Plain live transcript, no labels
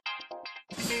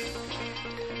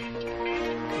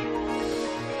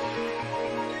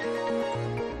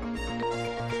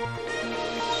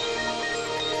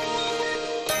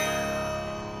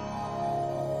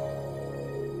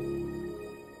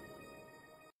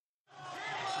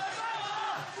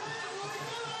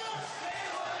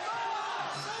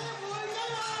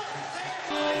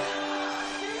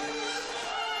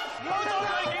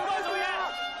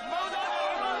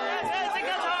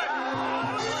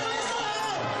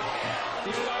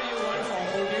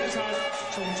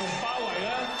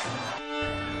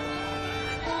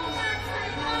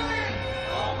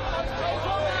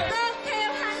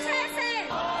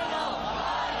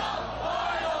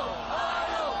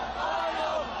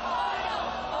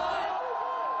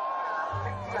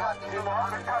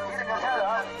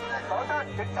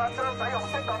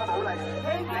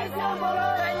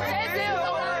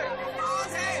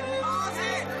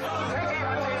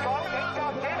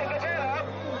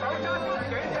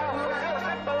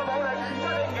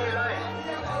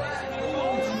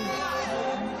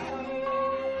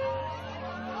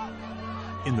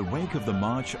In the wake of the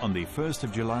march on the 1st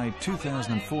of July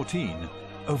 2014,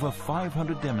 over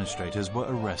 500 demonstrators were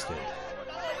arrested.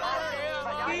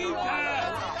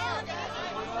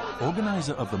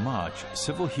 Organizer of the march,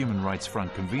 Civil Human Rights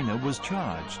Front convener, was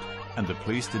charged, and the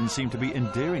police didn't seem to be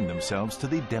endearing themselves to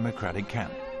the Democratic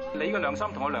camp. 你嘅良心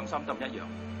同我良心都唔一樣，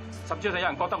甚至係有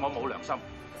人覺得我冇良心，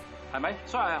係咪？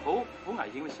所以係好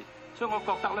危險嘅事。所以我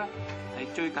覺得咧，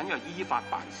係最緊要係依法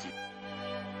辦事。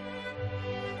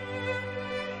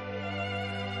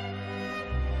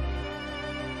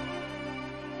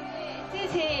支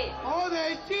持，我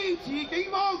哋支持警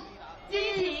方，支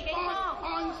持警方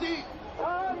辦事，撐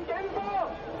警方，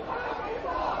撐警方，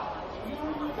嚴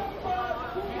執法，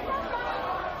嚴執法，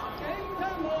警察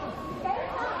們，警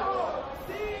察們，支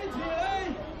持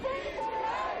你，支持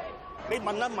你。你問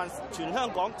一問全香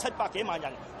港700幾萬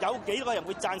人，有幾個人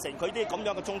會贊成佢啲咁樣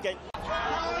嘅衝擊？撐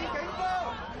警方！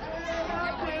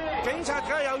警察梗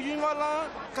係有冤屈啦！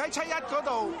喺7·1嗰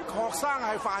度，學生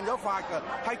係犯咗法嘅，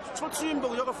係宣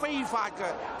佈咗個非法嘅。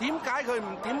點解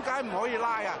唔可以拉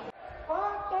啊？反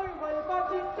對違法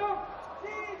佔中，支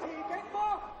持警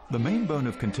方。The main bone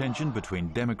of contention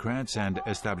between Democrats and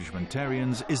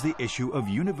establishmentarians is the issue of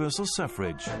universal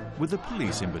suffrage, with the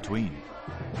police in between.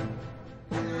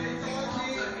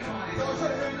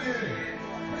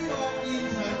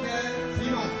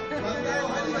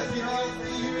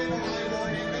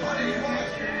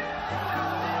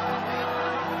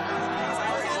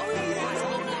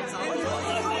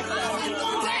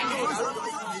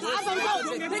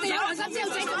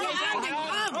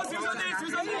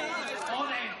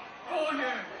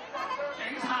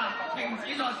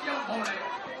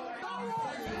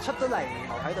出得嚟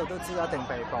喺度都知道一定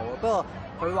被捕，不過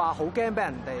佢話好驚俾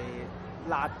人哋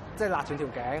勒斷條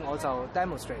頸，我就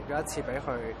demonstrate 咗一次俾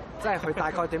佢，即係佢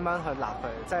大概點樣去勒佢，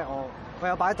即係我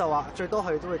有擺喺度話，最多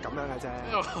佢都會咁樣嘅啫，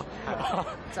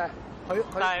即係佢。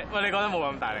但係喂，你覺得冇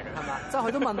咁大力嘅係嘛？即係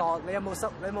佢都問我你有冇勢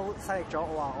力咗？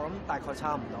我話我諗大概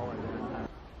差唔多嘅啫。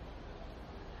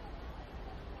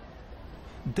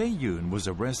Dae Yoon was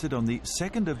arrested on the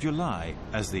 2nd of July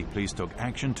as the police took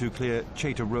action to clear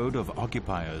Chater Road of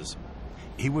occupiers.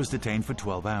 He was detained for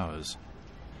 12 hours.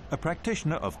 A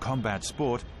practitioner of combat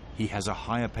sport, he has a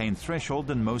higher pain threshold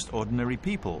than most ordinary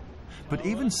people. But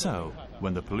even so,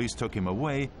 when the police took him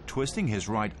away, twisting his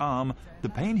right arm, the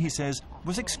pain, he says,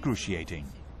 was excruciating.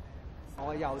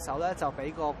 我右手咧就俾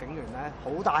個警員咧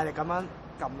好大力咁樣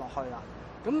撳落去啦。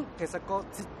咁其實個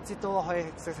折到落去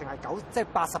直情係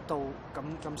80度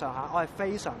咁上下，我係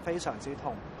非常非常之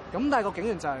痛。咁但係個警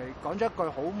員就係講咗一句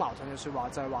好矛盾嘅説話，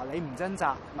就係話你唔掙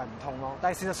扎咪唔痛咯。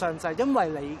但係事實上就係因為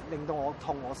你令到我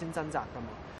痛，我先掙扎㗎嘛。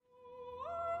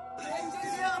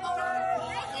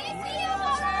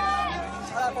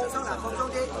放鬆啦，放鬆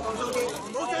啲，放鬆啲，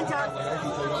唔好掙扎，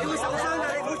你會受傷㗎，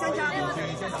你唔好掙扎。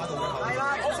係啦，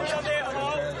放鬆啲，好唔好？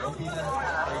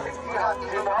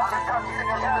前往警察指定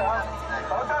嘅車輛，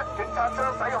否則警察將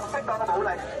使用適當嘅武力。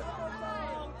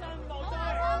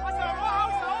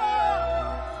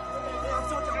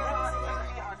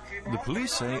The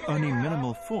police say only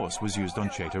minimal force was used on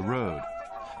Chater Road.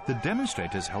 The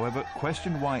demonstrators, however,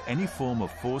 questioned why any form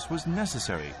of force was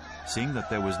necessary, seeing that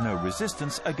there was no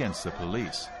resistance against the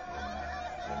police.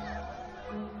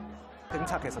 警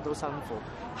察其實都辛苦，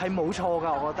係冇錯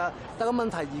㗎，我覺得。但個問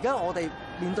題而家我哋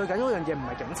面對緊嗰樣嘢唔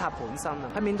係警察本身啊，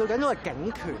係面對緊嗰個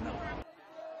警權啊。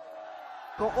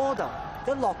個 order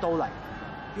一落到嚟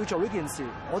要做呢件事，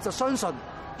我就相信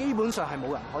基本上係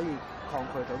冇人可以抗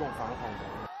拒到同反抗到。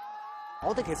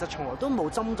我哋其實從來都冇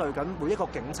針對緊每一個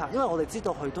警察，因為我哋知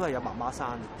道佢都係有媽媽生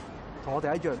嘅。同我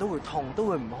哋一樣都會痛，都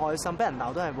會唔開心，俾人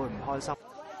鬧都係會唔開心。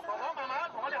慢慢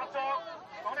同我哋合作，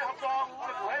我哋扶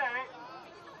起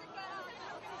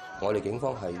你。我哋警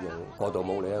方係用過度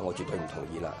武力咧，我絕對唔同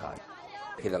意啦嚇。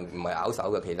其實唔係咬手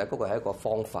嘅，其實嗰個係一個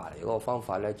方法嚟。嗰個方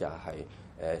法咧就係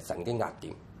神經壓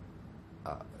點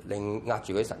啊，令壓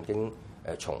住嗰啲神經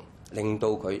叢，令到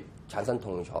佢產生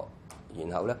痛楚。然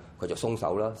後咧，佢就鬆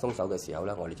手啦。鬆手嘅時候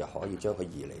咧，我哋就可以將佢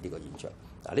移離呢個現象。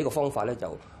嗱，呢個方法咧就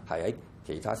係喺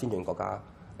其他先進國家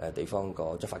地方個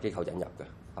執法機構引入嘅，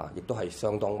啊，亦都係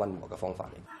相當溫和嘅方法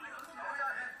嚟。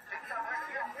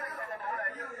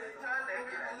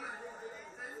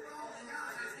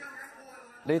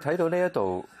你睇到呢一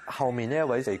度後面呢一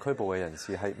位被拘捕嘅人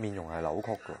士係面容係扭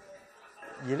曲嘅，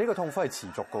而呢個痛苦係持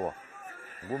續嘅喎，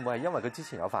會唔會係因為佢之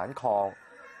前有反抗？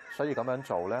所以咁樣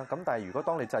做咧，咁但係如果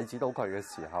當你制止到佢嘅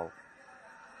時候，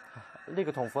呢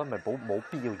個痛苦係咪冇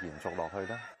必要延續落去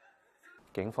咧？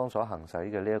警方所行使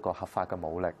嘅呢一個合法嘅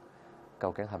武力，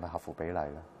究竟係咪合乎比例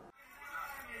咧？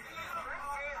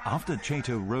 After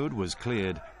Chater Road was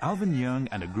cleared, Alvin Yeung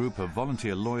and a group of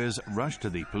volunteer lawyers rushed to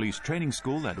the police training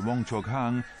school at Wong Chok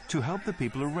Hang to help the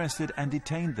people arrested and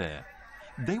detained there.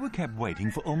 They were kept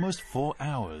waiting for almost 4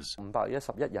 hours.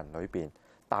 511人裏邊，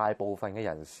大部分嘅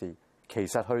人士其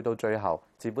實去到最後，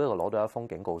只不過攞到一封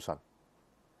警告信。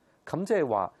咁即係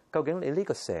話，究竟你呢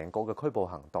個成個嘅拘捕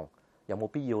行動有冇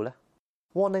必要咧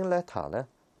 ？Warning letter 咧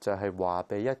就係話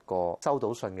俾一個收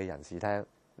到信嘅人士聽，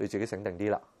你自己醒定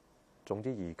啲啦。總之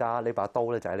而家呢把刀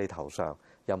咧就喺你頭上，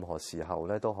任何時候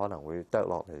咧都可能會剁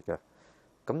落嚟嘅。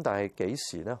咁但係幾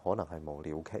時咧可能係無了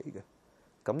期嘅。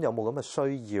咁有冇咁嘅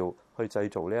需要去製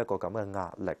造呢一個咁嘅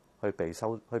壓力去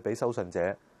俾收信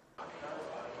者？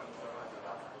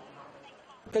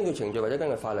根據程序或者根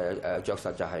據法例著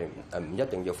實就係唔一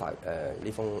定要發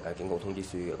呢封警告通知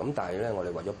書嘅。咁但係咧，我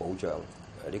哋為咗保障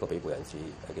呢個被捕人士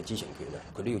嘅知情權啊，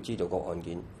佢都要知道個案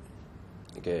件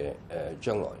嘅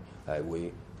將來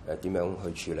會點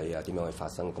樣去處理啊，點樣去發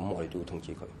生，咁我哋都要通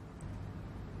知佢。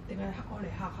定係我嚟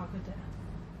嚇佢啫？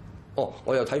哦，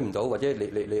我又睇唔到，或者你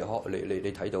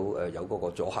睇到有嗰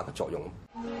個阻嚇嘅作用。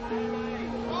我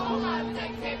們直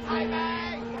接提名。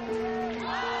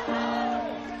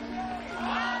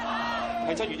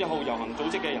喺7月1號遊行組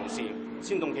織嘅人士，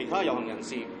煽動其他遊行人士，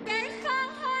警方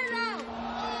開路，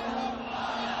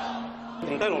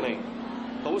停低落嚟，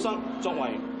堵塞作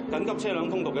為緊急車輛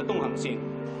通道嘅東行線。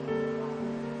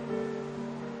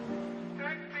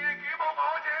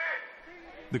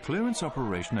The clearance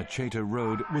operation at Chater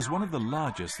Road was one of the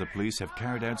largest the police have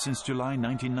carried out since July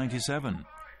 1997.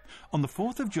 On the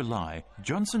 4th of July,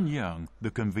 Johnson Yeung,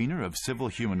 the convener of Civil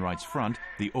Human Rights Front,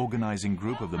 the organizing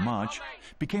group of the march,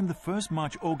 became the first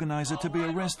march organizer to be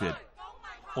arrested.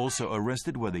 Also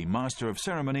arrested were the Master of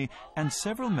Ceremony and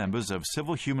several members of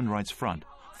Civil Human Rights Front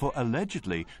for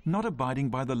allegedly not abiding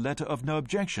by the letter of no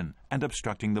objection and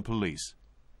obstructing the police.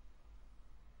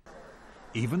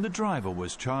 Even the driver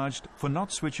was charged for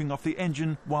not switching off the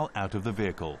engine while out of the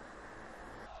vehicle.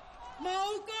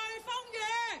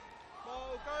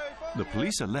 The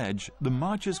police allege the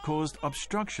marchers caused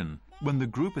obstruction when the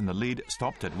group in the lead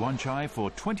stopped at Wan Chai for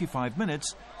 25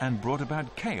 minutes and brought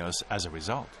about chaos as a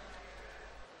result.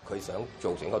 佢想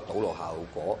造成一個堵路效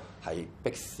果，係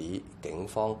迫使警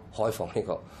方開放呢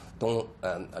個東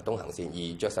行線，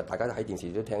而著實大家喺電視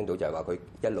都聽到就係話佢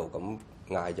一路咁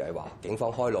嗌就係話警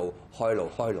方開路。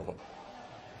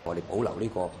我哋保留呢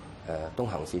個東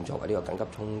行線作為呢個緊急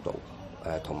通道，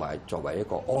同埋作為一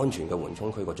個安全嘅緩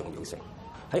衝區個重要性。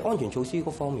喺安全措施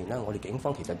嗰方面咧，我哋警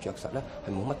方其實著實咧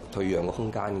係冇乜退讓嘅空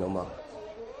間噶嘛。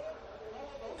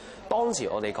當時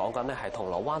我哋講緊咧係銅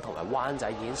鑼灣同埋灣仔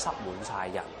已經塞滿晒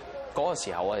人，嗰個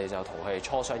時候我哋就同佢哋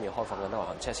磋商要開放緊多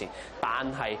行車線，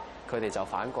但係佢哋就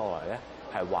反過來咧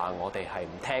係話我哋係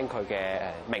唔聽佢嘅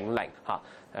命令嚇，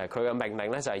佢嘅命令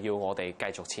咧就係要我哋繼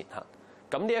續前行。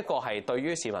咁呢一個係對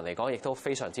於市民嚟講亦都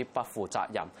非常之不負責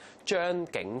任，將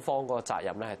警方嗰個責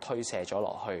任咧係推卸咗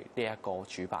落去呢一個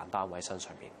主辦單位身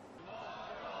上面。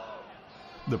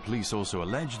The police also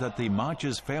allege that the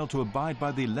marchers failed to abide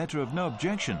by the letter of no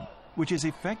objection, which is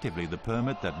effectively the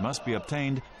permit that must be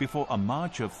obtained before a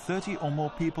march of 30 or more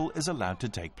people is allowed to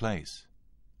take place.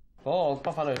 嗰個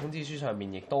不反對通知書上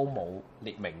面亦都冇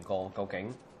列明過究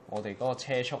竟我哋嗰個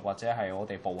車速或者係我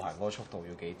哋步行嗰個速度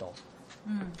要幾多。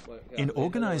In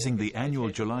organizing the annual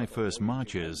July 1st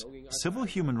marches, Civil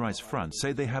Human Rights Front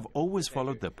say they have always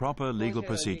followed the proper legal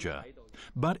procedure.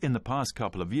 But in the past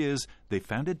couple of years, they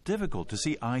found it difficult to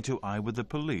see eye to eye with the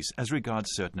police as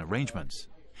regards certain arrangements.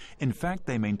 In fact,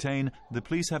 they maintain the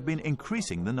police have been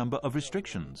increasing the number of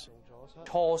restrictions.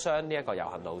 磋商呢一個遊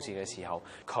行路線嘅時候，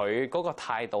佢嗰個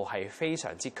態度係非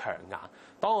常之強硬，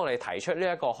當我哋提出呢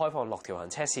一個開放6條行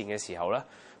車線嘅時候咧，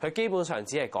佢基本上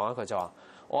只係講一句就話：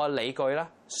我嘅理據咧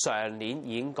上年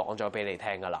已經講咗俾你聽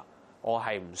㗎啦，我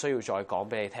係唔需要再講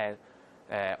俾你聽。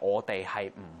我哋係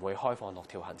唔會開放6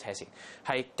條行車線，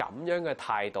係咁樣嘅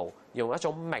態度，用一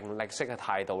種命令式嘅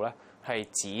態度咧，係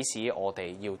指使我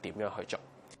哋要點樣去做。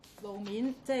路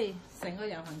面即係成個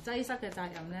遊行擠塞嘅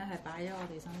責任咧，係擺喺我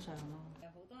哋身上咯。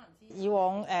好多人知以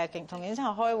往同警察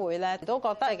開會咧，都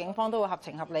覺得警方都會合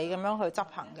情合理咁樣去執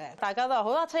行嘅。大家都話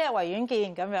好啦，7日維園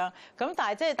見咁樣。咁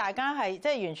但係即係大家係即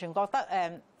係完全覺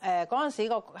得嗰陣時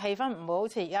個氣氛唔會好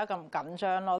似而家咁緊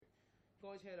張咯。該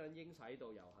車輛應駛到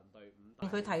遊行隊伍。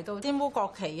佢提到玷污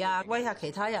國旗啊，威嚇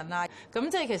其他人啊，咁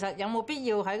即係其實有冇必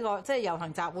要喺個即係遊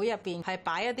行集會入邊係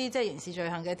擺一啲即係刑事罪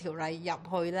行嘅條例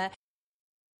入去咧？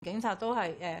警察都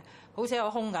係好似喺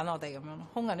度兇緊我哋咁樣，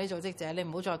兇緊啲組織者，你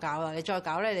唔好再搞啦！你再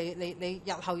搞咧，你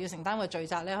日後要承擔嘅罪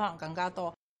責咧，可能更加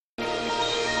多。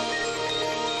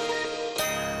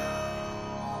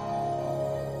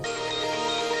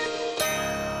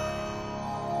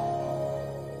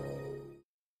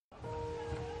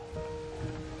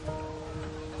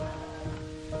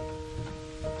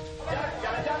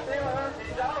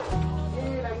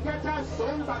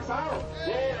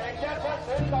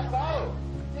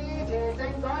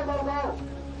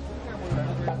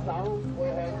特首會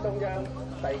向中央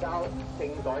遞交政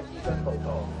改諮詢報告。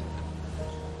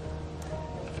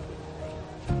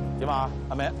點啊？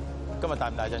阿咩？今日大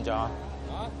唔大陣仗啊？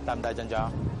大唔大陣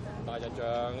仗？大陣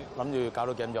仗。諗住搞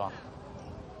到幾點鐘啊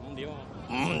？5點啊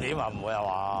？5點啊？唔會啊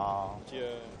嘛？知啊。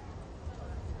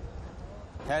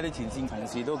睇下啲前線同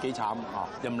事都幾慘啊！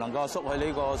又唔能夠縮喺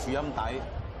呢個樹蔭底。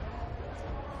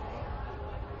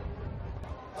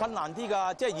困難啲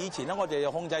㗎，即係以前咧，我哋要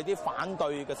控制啲反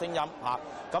對嘅聲音嚇，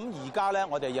咁而家咧，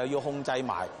我哋又要控制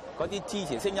埋嗰啲支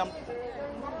持聲音。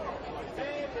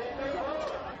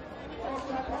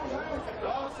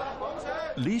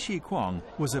Li Shiquang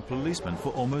was a policeman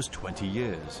for almost 20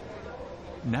 years.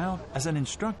 Now, as an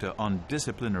instructor on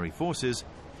disciplinary forces,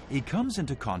 he comes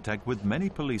into contact with many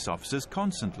police officers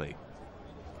constantly.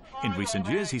 In recent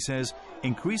years, he says,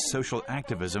 increased social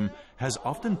activism has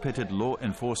often pitted law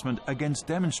enforcement against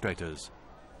demonstrators,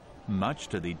 much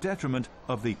to the detriment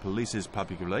of the police's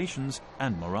public relations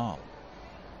and morale.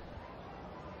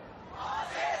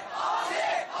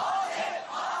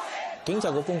 警察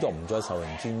嘅工作唔再受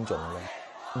人尊重咧，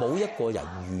冇一個人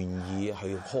願意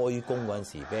去開工嗰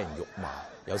陣時俾人辱罵，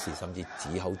有時甚至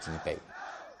指口指鼻。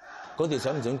佢哋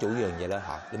想唔想做呢樣嘢咧？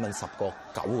嚇，你問10個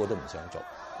9個都唔想做。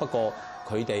不過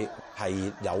佢哋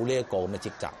係有呢一個咁嘅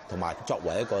職責，同埋作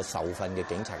為一個受訓嘅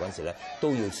警察嗰陣時咧，都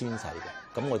要宣誓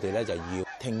嘅。咁我哋咧就要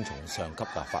聽從上級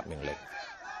嘅發命令，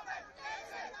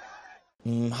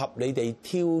唔合理地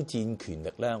挑戰權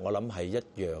力咧，我諗係一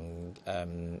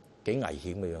樣幾危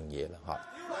險嘅樣嘢啦嚇。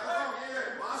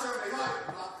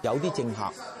有啲政客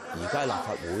而家喺立法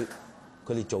會，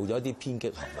佢哋做咗一啲偏激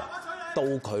行為，到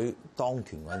佢當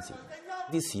權嗰陣時，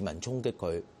啲市民衝擊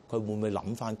佢，佢會唔會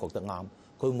諗翻覺得啱？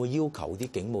佢會唔會要求啲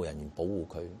警務人員保護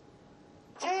佢？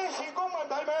支持公民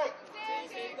提名，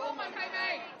支持公民提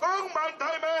名，公民提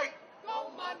名，公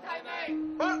民提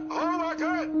名，不可或缺，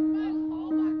不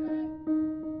可或缺。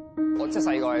我即係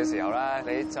細個嘅時候咧，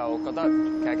你就覺得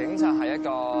其實警察係一個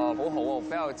好比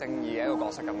較正義嘅一個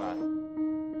角色咁樣。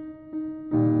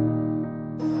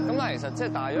咁但係其實即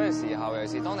係大咗嘅時候，尤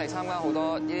其是當你參加好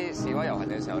多呢啲示威遊行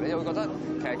嘅時候，你就會覺得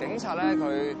其實警察咧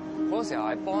佢好多時候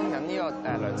係幫緊呢個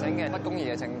梁振英嘅不公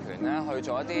義嘅政權咧，去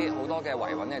做一啲好多嘅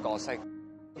維穩嘅角色。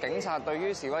警察對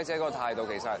於示威者個態度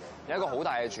其實有一個好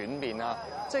大嘅轉變啦。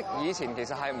即係以前其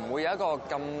實係唔會有一個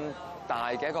咁大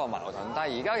嘅一個矛盾，但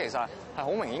係而家其實係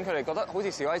好明顯，佢哋覺得好似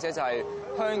示威者就係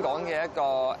香港嘅一個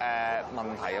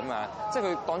問題咁樣，即係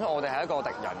佢當咗我哋係一個敵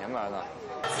人咁樣啦。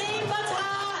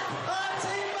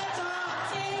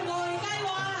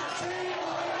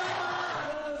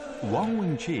Wang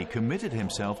Wingqi committed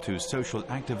himself to social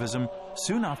activism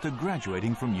soon after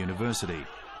graduating from university.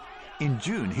 In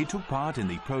June, he took part in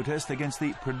the protest against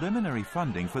the preliminary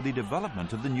funding for the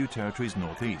development of the New Territories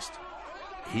Northeast.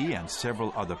 He and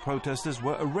several other protesters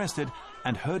were arrested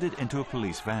and herded into a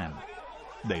police van.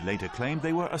 They later claimed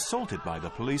they were assaulted by the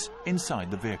police inside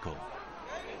the vehicle.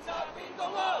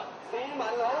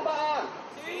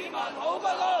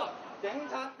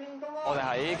 我哋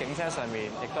喺警車上面，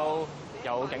亦都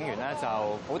有警員咧就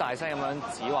好大聲咁樣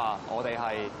指話我哋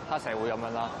係黑社會咁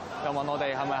樣啦，又問我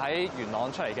哋係咪喺元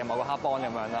朗出嚟嘅某個黑幫咁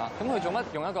樣啦。咁佢做乜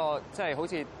用一個即係好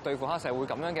似對付黑社會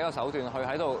咁樣嘅一個手段去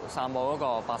喺度散佈嗰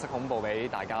個白色恐怖俾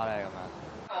大家咧咁樣？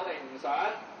我哋唔想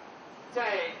即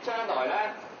係將來咧，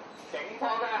警方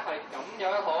咧係咁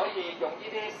樣可以用呢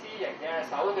啲私刑嘅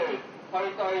手段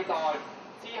去對待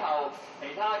之後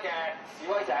其他嘅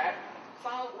示威者，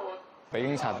包括俾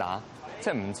警察打，即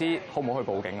係唔知好唔好去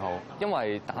報警好，因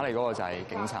為打你嗰個就係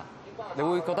警察，你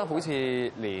會覺得好似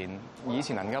連以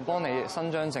前能夠幫你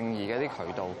伸張正義嘅啲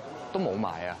渠道都冇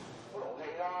埋啊！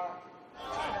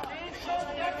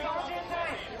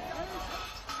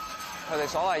佢哋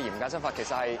所謂嚴格執法，其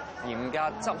實係嚴格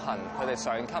執行佢哋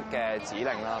上級嘅指令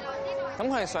啦。咁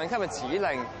佢哋上級嘅指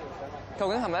令，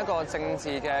究竟係咪一個政治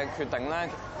嘅決定咧？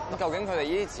究竟佢哋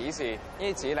呢啲指示、呢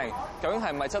啲指令，究竟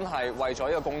係咪真係為咗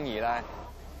呢個公義咧？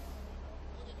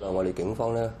我哋警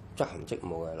方咧執行職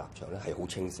務嘅立場咧係好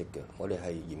清晰嘅，我哋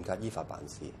係嚴格依法辦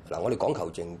事。我哋講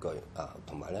求證據啊，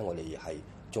同埋咧我哋係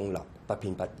中立、不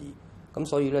偏不倚。咁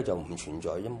所以咧就唔存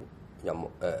在任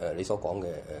何你所講嘅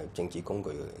政治工具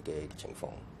嘅情況。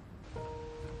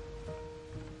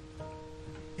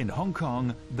In Hong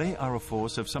Kong, they are a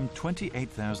force of some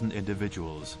 28,000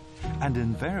 individuals, and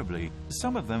invariably,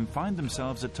 some of them find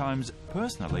themselves at times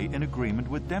personally in agreement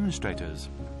with demonstrators.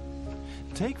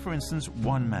 Take, for instance,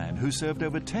 one man who served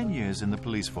over 10 years in the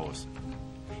police force.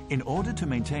 In order to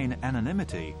maintain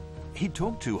anonymity, he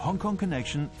talked to Hong Kong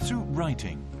Connection through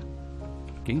writing.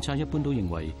 警察一般都認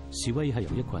為示威係由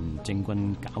一群政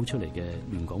棍搞出嚟嘅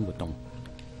亂港活動，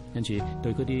因此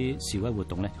對嗰啲示威活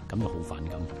動咧感到好反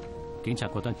感。警察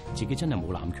覺得自己真係冇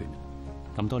濫權。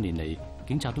咁多年嚟，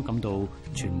警察都感到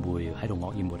傳媒喺度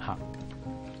惡意抹黑。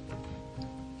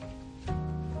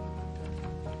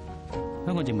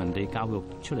香港殖民地教育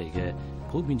出嚟嘅，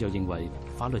普遍就認為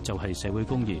法律就係社會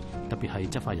公義，特別係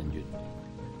執法人員。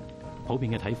普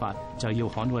遍嘅睇法就係要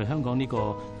捍衛香港呢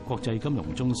個國際金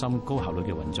融中心高效率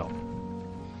嘅運作。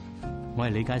我係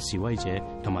理解示威者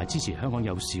同埋支持香港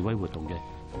有示威活動嘅，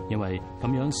因為咁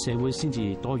樣社會先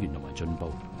至多元同埋進步。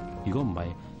如果唔係，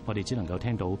我哋只能夠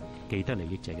聽到既得利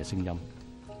益者嘅聲音。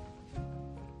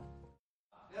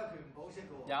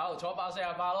有坐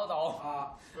848嗰度，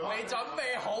未準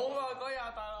備好啊嗰日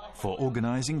大佬。For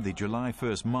organizing the July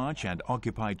 1st march and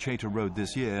Occupy Chater Road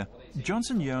this year,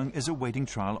 Johnson Young is awaiting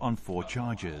trial on 4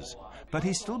 charges, but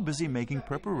he's still busy making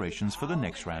preparations for the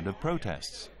next round of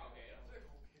protests.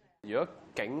 如果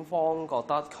警方覺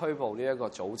得拘捕呢一個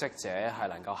組織者係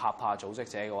能夠嚇怕組織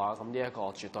者嘅話，咁呢一個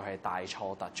絕對係大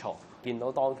錯特錯。見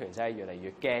到當權者越嚟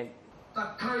越驚。特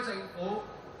區政府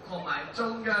同埋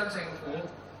中央政府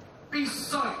必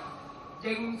須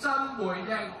認真回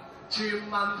應全民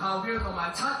投票同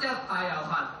埋7·1大遊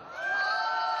行。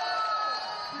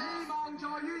希望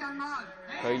在於人民。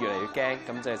佢越嚟越驚，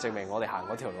咁就證明我哋行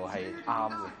嗰條路係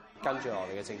啱嘅。跟住落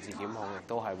嚟嘅政治檢控亦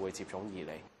都係會接踵而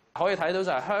嚟。可以睇到就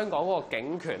係香港嗰個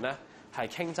警權咧係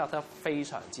傾側得非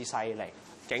常之犀利，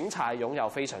警察擁有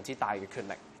非常之大嘅權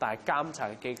力，但係監察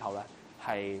嘅機構咧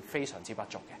係非常之不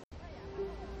足嘅。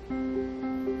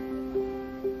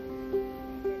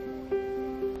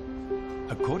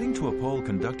According to a poll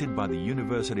conducted by the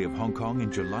University of Hong Kong in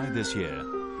July this year,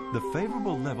 the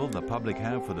favorable level the public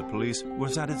have for the police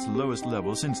was at its lowest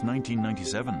level since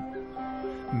 1997.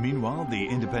 Meanwhile, the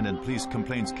Independent Police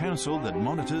Complaints Council that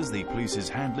monitors the police's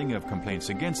handling of complaints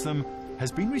against them has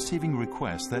been receiving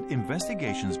requests that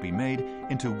investigations be made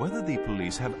into whether the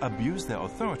police have abused their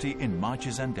authority in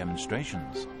marches and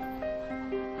demonstrations.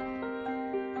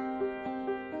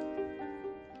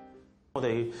 我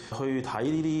哋去睇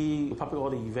呢啲 public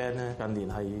order event 咧，近年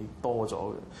係多咗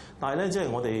嘅。但係咧，即係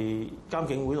我哋監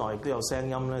警會內亦都有聲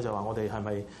音咧，就話我哋係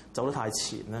咪走得太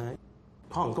前咧？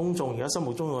可能公眾而家心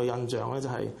目中嘅印象咧，就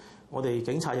係我哋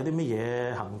警察有啲乜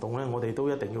嘢行動咧，我哋都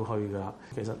一定要去㗎。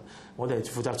其實我哋係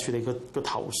負責處理個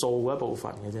投訴嗰一部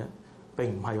分嘅啫，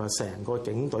並唔係話成個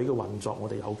警隊嘅運作，我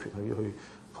哋有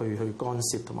權去干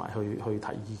涉同埋去提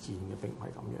意見嘅，並唔係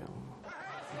咁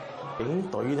樣。警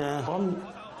隊咧，我諗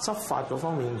執法嗰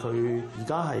方面佢而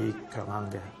家係強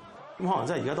硬嘅，咁可能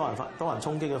真係而家多人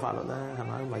衝擊嘅法律咧，係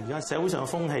咪？因為而家社會上嘅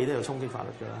風氣都有衝擊法律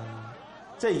㗎啦。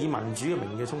即係以民主嘅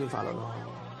名義衝擊法律咯。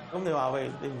咁你話喂，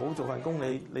你唔好做份工，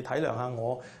你體諒下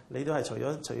我，你都係除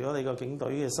咗你個警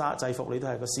隊嘅制服，你都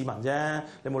係個市民啫，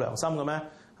你冇良心嘅咩？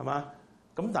係嘛？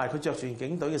咁但係佢着住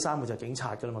警隊嘅衫，佢就係警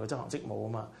察㗎啦嘛，佢執行職務啊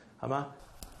嘛，係嘛？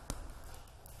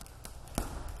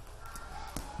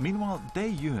 Meanwhile, Day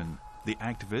Yun, the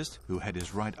activist who had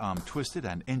his right arm twisted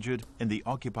and injured in the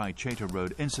Occupy Chater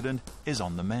Road incident, is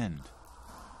on the mend.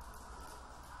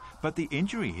 But the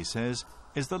injury, he says,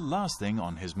 is the last thing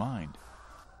on his mind.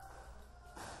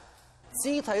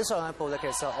 肢體上嘅暴力其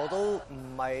實我都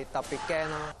唔係特別驚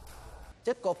啦。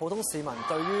一個普通市民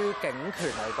對於警權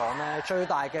嚟講咧，最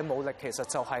大嘅武力其實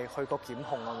就係去個檢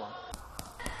控啊嘛。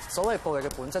所謂暴力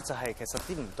嘅本質就係其實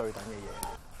啲唔對等嘅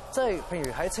嘢，即係譬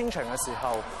如喺清場嘅時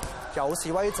候，有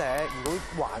示威者如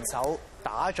果還手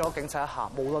打咗警察一下，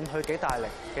無論佢幾大力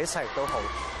幾細力都好，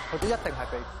佢都一定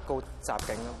係被告襲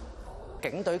警咯。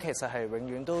警隊其實係永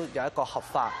遠都有一個合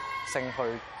法性去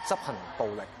執行暴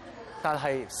力，但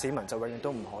係市民就永遠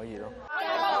都唔可以咯。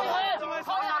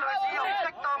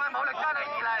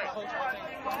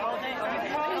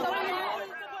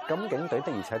咁警隊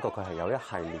的而且確佢係有一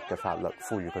系列嘅法律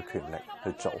賦予佢權力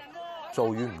去做，做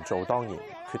與唔做當然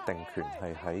決定權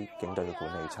係喺警隊嘅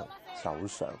管理層手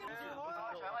上。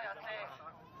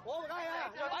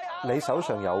你手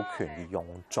上有權而用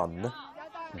盡呢，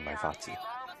唔係法治，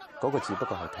嗰個只不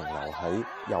過係停留喺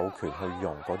有權去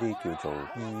用嗰啲叫做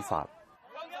依法。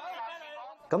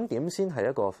咁點先係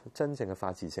一個真正嘅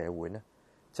法治社會呢？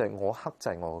就係我克制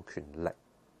我嘅權力，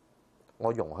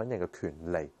我容許你嘅權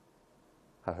利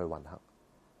係去運行。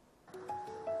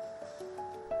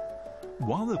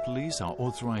While the police are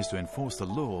authorized to enforce the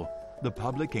law, the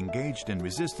public engaged in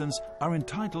resistance are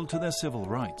entitled to their civil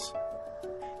rights.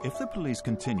 If the police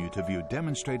continue to view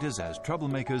demonstrators as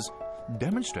troublemakers,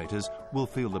 demonstrators will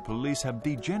feel the police have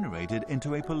degenerated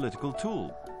into a political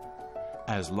tool.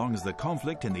 As long as the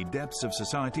conflict in the depths of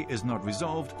society is not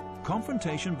resolved,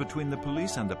 confrontation between the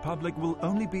police and the public will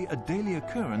only be a daily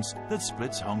occurrence that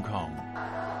splits Hong Kong.